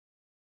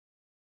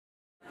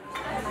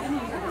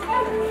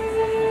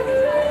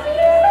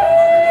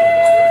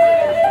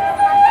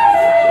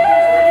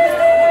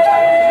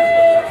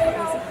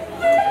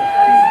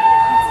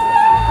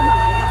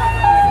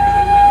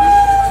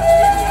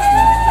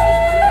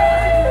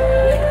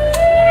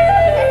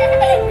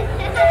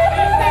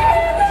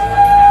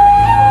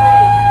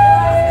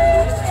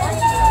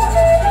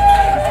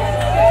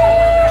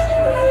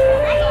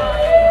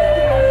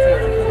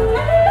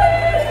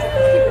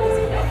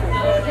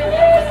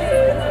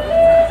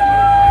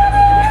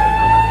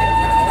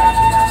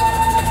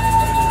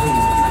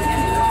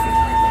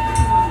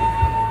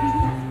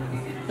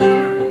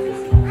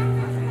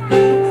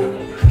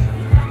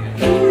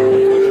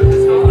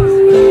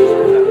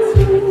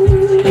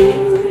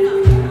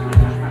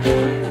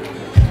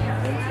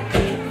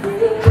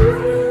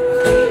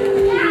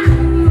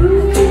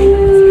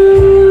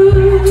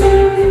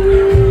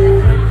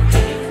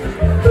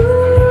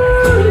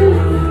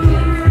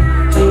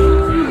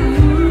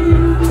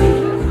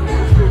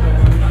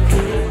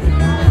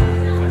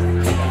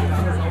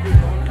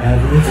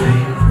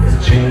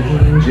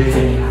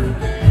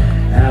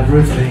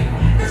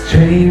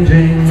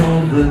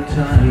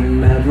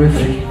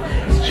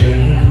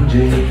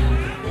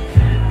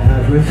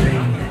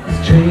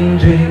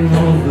changing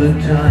all the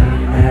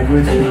time.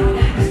 Everything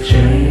is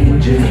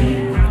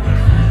changing.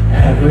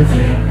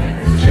 Everything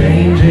is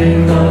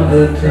changing all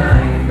the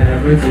time.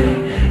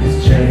 Everything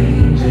is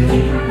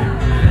changing.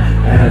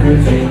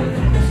 Everything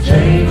is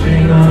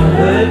changing all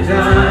the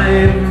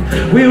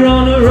time. We're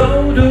on a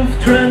road of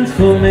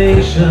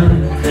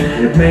transformation.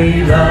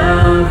 May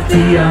love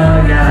be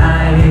our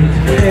guide.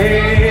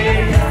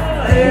 Hey,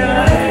 hey,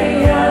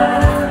 hey, yeah.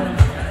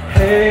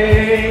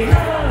 Hey,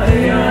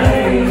 hey,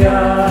 hey,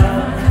 yeah.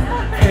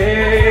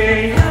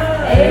 Hey,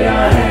 hey,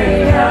 hey,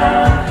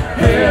 yeah.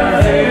 Hey,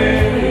 hey,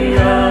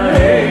 yeah.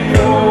 Hey,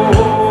 oh.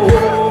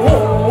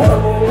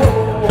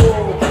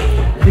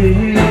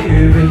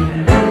 Living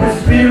in the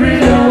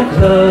spirit of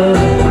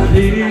love,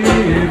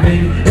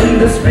 living in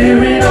the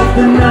spirit of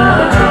the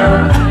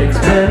now,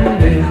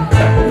 expanding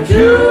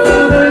to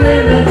the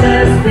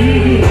limitless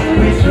being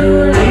we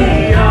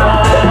truly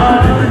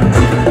are.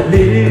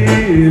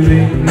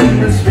 Living in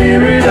the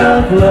spirit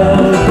of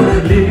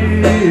love,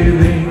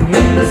 living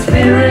in the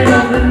spirit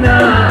of the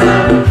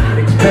now,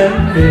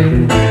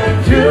 expanding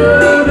to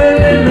the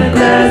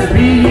limitless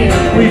being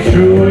we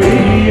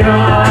truly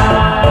are.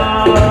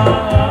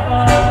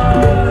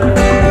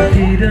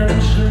 Jeder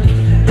Schritt,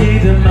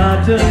 jedem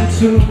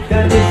Atemzug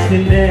ein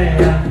bisschen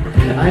näher,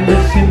 ein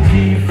bisschen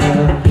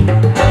tiefer.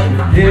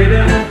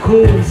 Jedem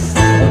Kuss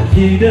und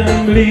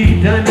jedem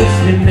Lied ein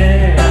bisschen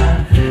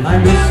näher,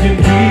 ein bisschen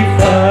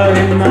tiefer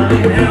in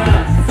mein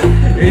Herz,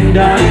 in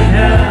dein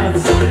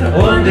Herz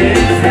und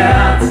ins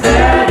Herz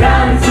der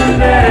ganzen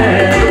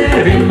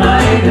Welt. In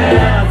mein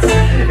Herz,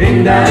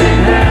 in dein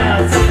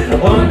Herz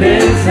und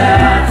ins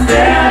Herz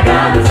der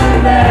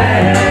ganzen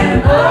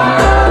Welt. Oh,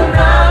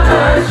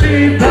 Namah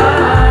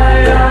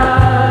Shivaya.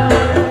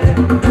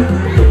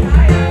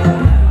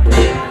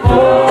 Oh,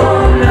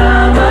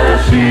 Namah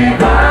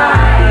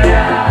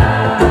Shivaya.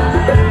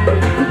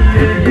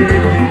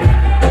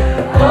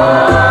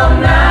 Om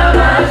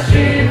Namah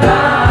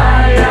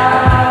Shivaya.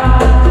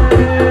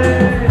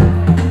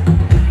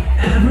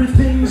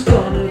 Everything's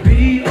gonna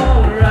be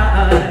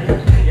alright.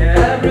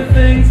 Yeah,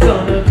 everything's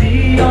gonna be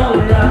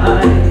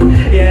alright.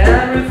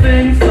 Yeah,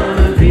 everything's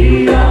gonna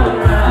be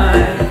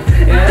alright.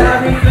 Yeah,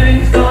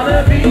 everything's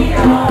gonna be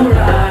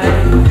alright.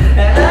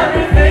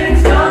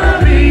 Everything's gonna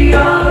be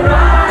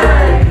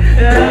alright.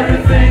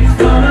 Everything's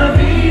gonna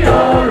be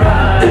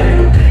alright.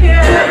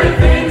 Yeah,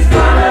 everything's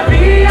gonna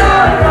be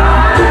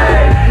alright.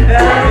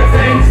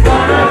 Everything's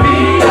gonna be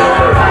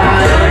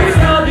alright. It's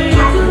nothing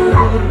to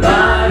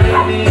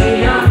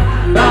Lavinia,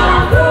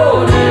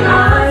 Babek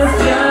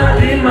Asia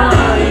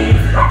Dimai,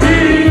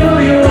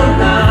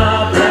 Diyuna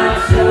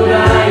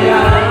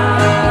Prasuraya.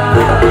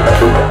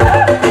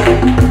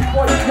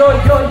 Yo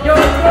yo yo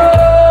yo,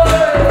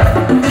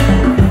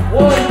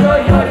 yo yo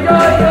yo yo yo,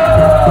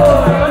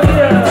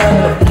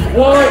 yo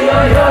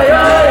yo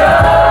yo yo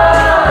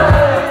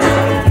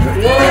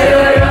yo,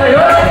 yo yo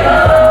yo yo.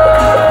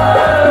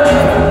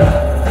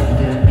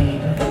 Der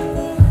Nebel,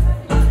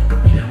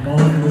 der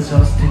Morgen ist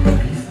aus den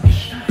Wiesen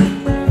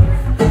gesteigt,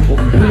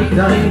 umhüllt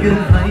dein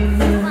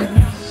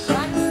Geheimnis,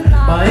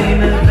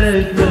 meine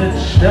Welt wird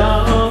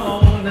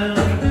staunen.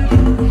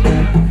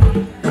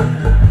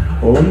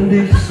 Und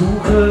ich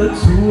suche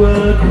zu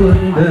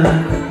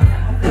ergründen,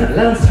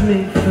 lass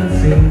mich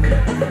versinken,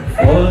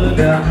 voll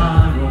der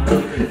Ahnung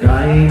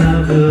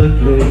deiner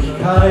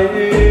Wirklichkeit.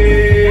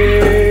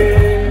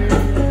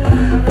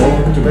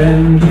 Und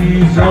wenn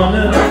die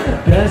Sonne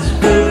des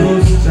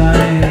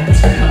Bewusstseins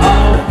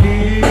aufgeht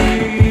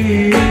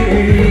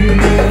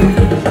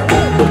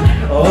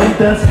und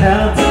das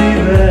Herz